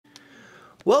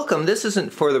Welcome. This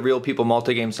isn't for the Real People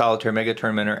Multi-Game Solitaire Mega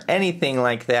Tournament or anything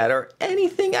like that, or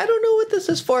anything. I don't know what this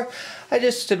is for. I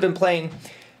just have been playing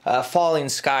Falling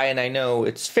Sky, and I know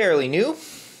it's fairly new,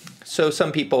 so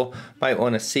some people might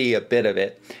want to see a bit of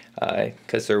it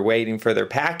because they're waiting for their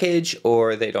package,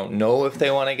 or they don't know if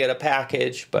they want to get a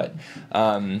package. But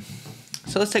so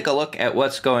let's take a look at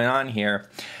what's going on here.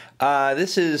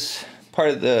 This is part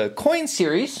of the Coin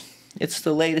series. It's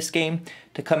the latest game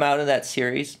to come out of that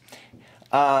series.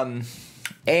 And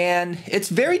it's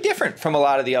very different from a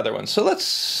lot of the other ones. So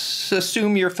let's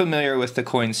assume you're familiar with the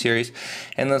Coin series,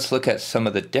 and let's look at some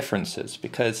of the differences,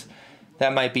 because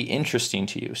that might be interesting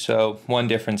to you. So one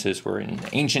difference is we're in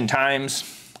ancient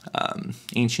times,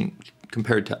 ancient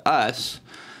compared to us,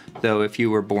 though if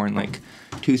you were born like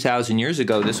 2,000 years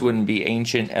ago, this wouldn't be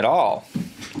ancient at all.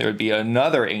 There would be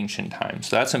another ancient time,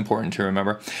 so that's important to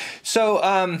remember.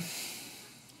 So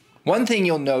one thing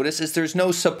you'll notice is there's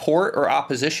no support or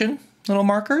opposition little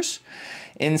markers.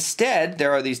 Instead,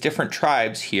 there are these different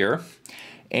tribes here,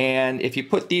 and if you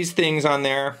put these things on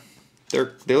there,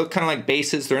 they look kind of like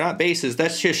bases. They're not bases.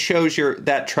 That just shows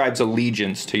that tribe's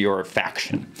allegiance to your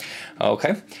faction.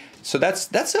 Okay, so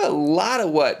that's a lot of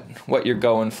what you're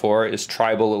going for is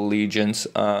tribal allegiance.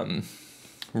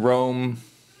 Rome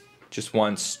just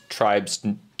wants tribes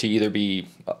to either be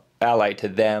allied to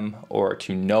them or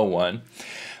to no one,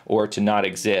 or to not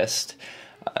exist.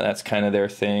 That's kind of their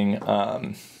thing.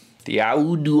 The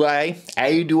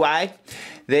Aedui,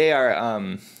 they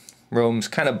are Rome's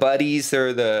kind of buddies.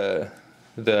 They're the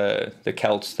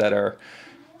Celts that are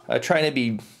trying to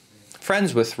be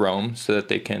friends with Rome so that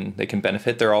they can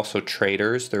benefit. They're also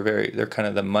traders. They're kind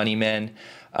of the money men.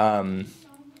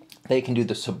 They can do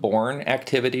the suborn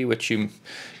activity, which you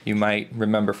might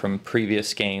remember from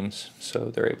previous games. So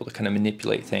they're able to kind of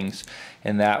manipulate things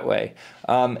in that way.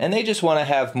 And they just want to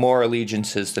have more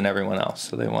allegiances than everyone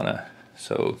else.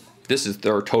 So this is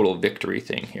their total victory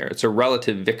thing here. It's a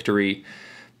relative victory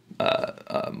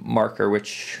marker,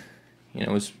 which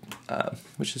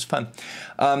is fun.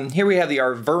 Here we have the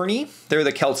Arverni. They're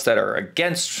the Celts that are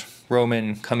against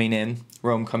Rome coming in,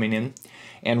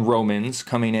 and Romans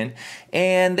coming in,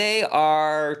 and they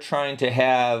are trying to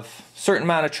have a certain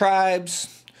amount of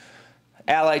tribes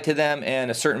allied to them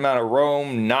and a certain amount of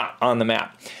Rome not on the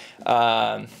map.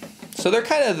 So they're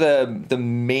kind of the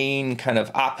main kind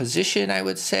of opposition, I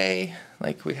would say.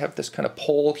 Like we have this kind of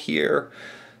pole here,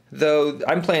 though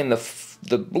I'm playing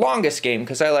the longest game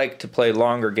because I like to play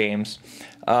longer games.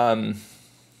 The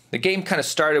game kind of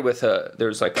started with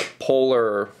there's like a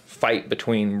polar fight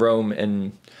between Rome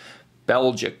and the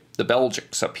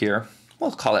Belgics up here.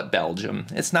 We'll call it Belgium.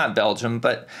 It's not Belgium,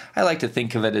 but I like to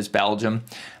think of it as Belgium.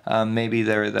 Maybe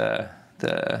they're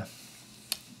the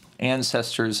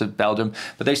ancestors of Belgium,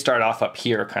 but they start off up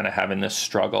here kind of having this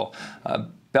struggle.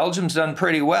 Belgium's done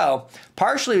pretty well,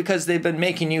 partially because they've been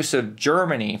making use of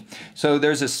Germany. So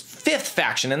there's this fifth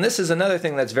faction, and this is another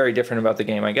thing that's very different about the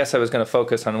game. I guess I was going to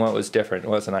focus on what was different,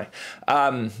 wasn't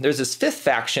I? There's this fifth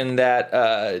faction that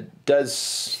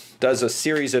does a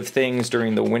series of things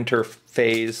during the winter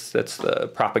phase. That's the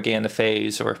propaganda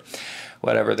phase, or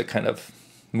whatever, the kind of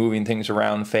moving things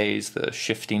around phase, the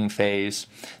shifting phase.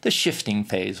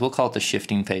 We'll call it the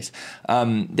shifting phase.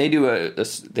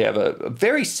 They have a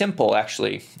very simple,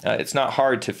 actually. It's not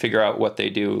hard to figure out what they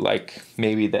do, like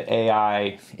maybe the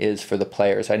AI is for the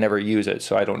players. I never use it,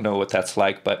 so I don't know what that's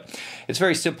like, but it's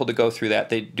very simple to go through that.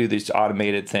 They do these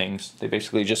automated things. They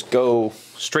basically just go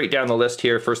straight down the list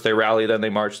here. First they rally, then they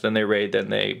march, then they raid, then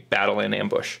they battle and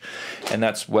ambush. And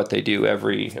that's what they do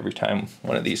every time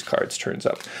one of these cards turns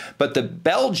up. But the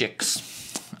Belgics,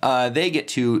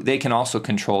 they can also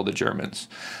control the Germans.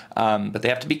 But they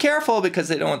have to be careful because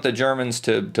they don't want the Germans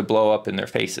to blow up in their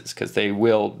faces, because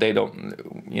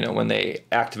when they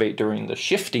activate during the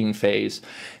shifting phase,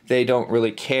 they don't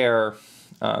really care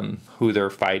who they're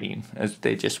fighting, as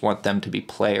they just want them to be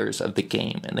players of the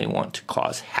game, and they want to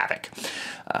cause havoc.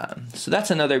 So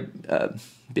that's another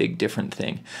big different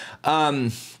thing.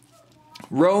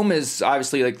 Rome is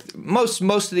obviously, like most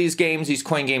of these games, these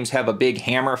coin games have a big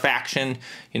hammer faction.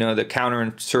 The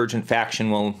counterinsurgent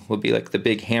faction will be like the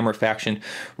big hammer faction.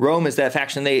 Rome is that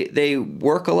faction. They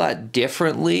work a lot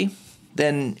differently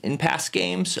than in past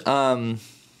games. They're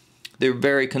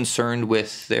very concerned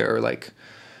with their like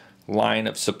line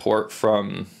of support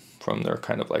from their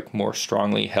kind of like more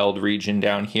strongly held region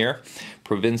down here,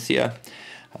 Provincia,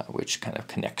 which kind of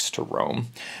connects to Rome.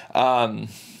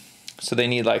 So they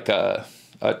need like a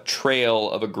trail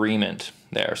of agreement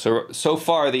there. So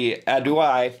far the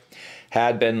Aedui,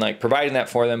 had been like providing that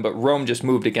for them, but Rome just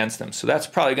moved against them. So that's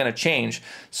probably going to change.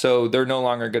 So they're no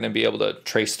longer going to be able to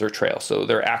trace their trail. So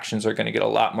their actions are going to get a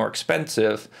lot more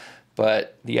expensive,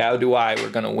 but the Aedui were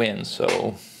going to win.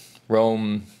 So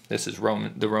Rome, this is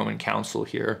Rome, the Roman council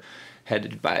here,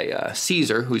 headed by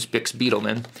Caesar, who's Bix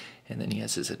Beetleman. And then he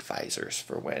has his advisors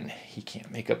for when he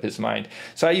can't make up his mind.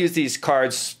 So I use these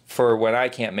cards for when I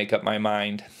can't make up my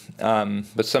mind.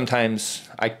 But sometimes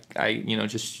I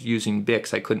just using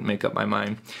Bix, I couldn't make up my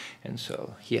mind. And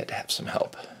so he had to have some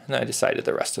help. And I decided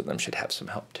the rest of them should have some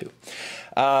help too.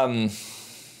 And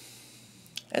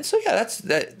so yeah,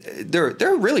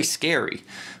 they're really scary,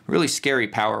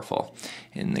 powerful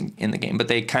in the game, but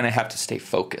they kind of have to stay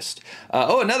focused.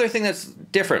 Another thing that's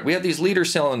different, we have these leader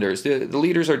cylinders. The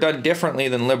leaders are done differently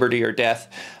than Liberty or Death.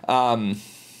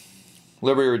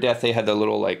 Liberty or Death, they had the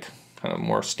little like kind of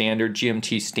more standard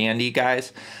GMT standee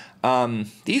guys.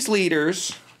 These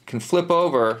leaders can flip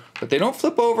over, but they don't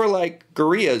flip over like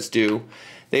Guerrillas do.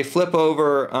 They flip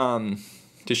over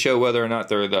to show whether or not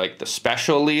they're like the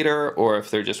special leader or if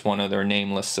they're just one of their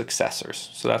nameless successors.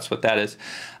 So that's what that is.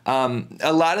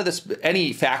 A lot of this,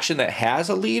 any faction that has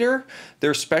a leader,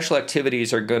 their special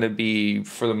activities are going to be,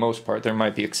 for the most part, there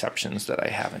might be exceptions that I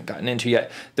haven't gotten into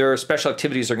yet. Their special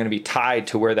activities are going to be tied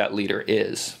to where that leader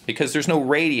is because there's no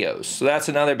radios. So that's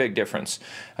another big difference.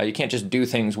 You can't just do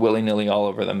things willy-nilly all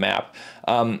over the map.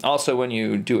 Also, when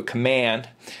you do a command,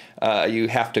 you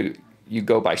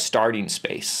go by starting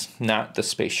space, not the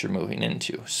space you're moving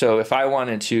into. So if I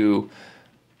wanted to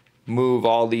move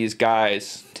all these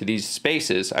guys to these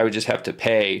spaces, I would just have to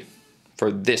pay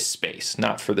for this space,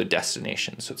 not for the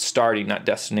destination. So it's starting, not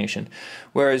destination.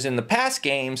 Whereas in the past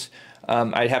games,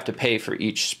 I'd have to pay for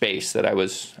each space that I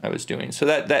was doing. So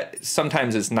that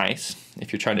sometimes is nice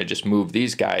if you're trying to just move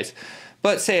these guys.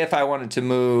 But say if I wanted to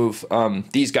move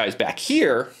these guys back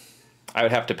here, I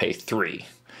would have to pay 3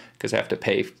 because I have to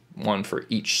pay 1 for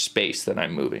each space that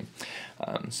I'm moving.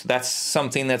 So that's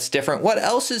something that's different. What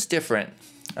else is different?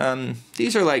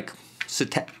 These are like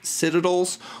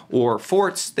citadels or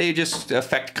forts. They just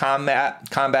affect combat.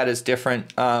 Combat is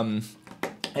different.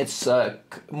 It's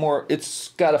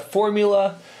got a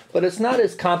formula, but it's not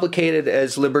as complicated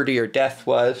as Liberty or Death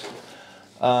was.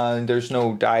 There's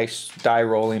no die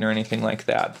rolling or anything like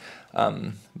that.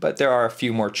 But there are a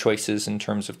few more choices in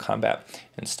terms of combat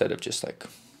instead of just like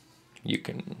you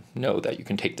can know that you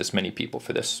can take this many people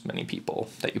for this many people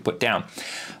that you put down.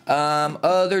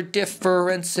 Other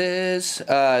differences,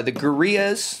 the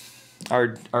guerrillas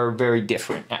are very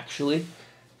different actually.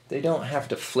 They don't have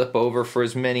to flip over for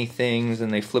as many things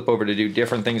and they flip over to do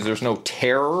different things. There's no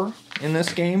terror in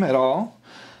this game at all.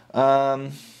 They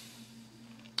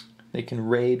can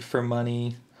raid for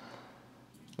money,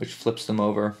 which flips them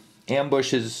over.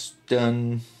 Ambush is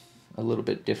done a little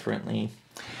bit differently.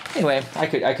 Anyway, I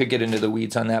could get into the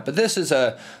weeds on that, but this is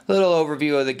a little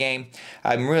overview of the game.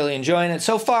 I'm really enjoying it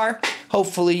so far.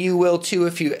 Hopefully you will too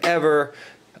if you ever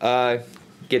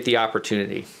get the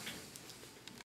opportunity.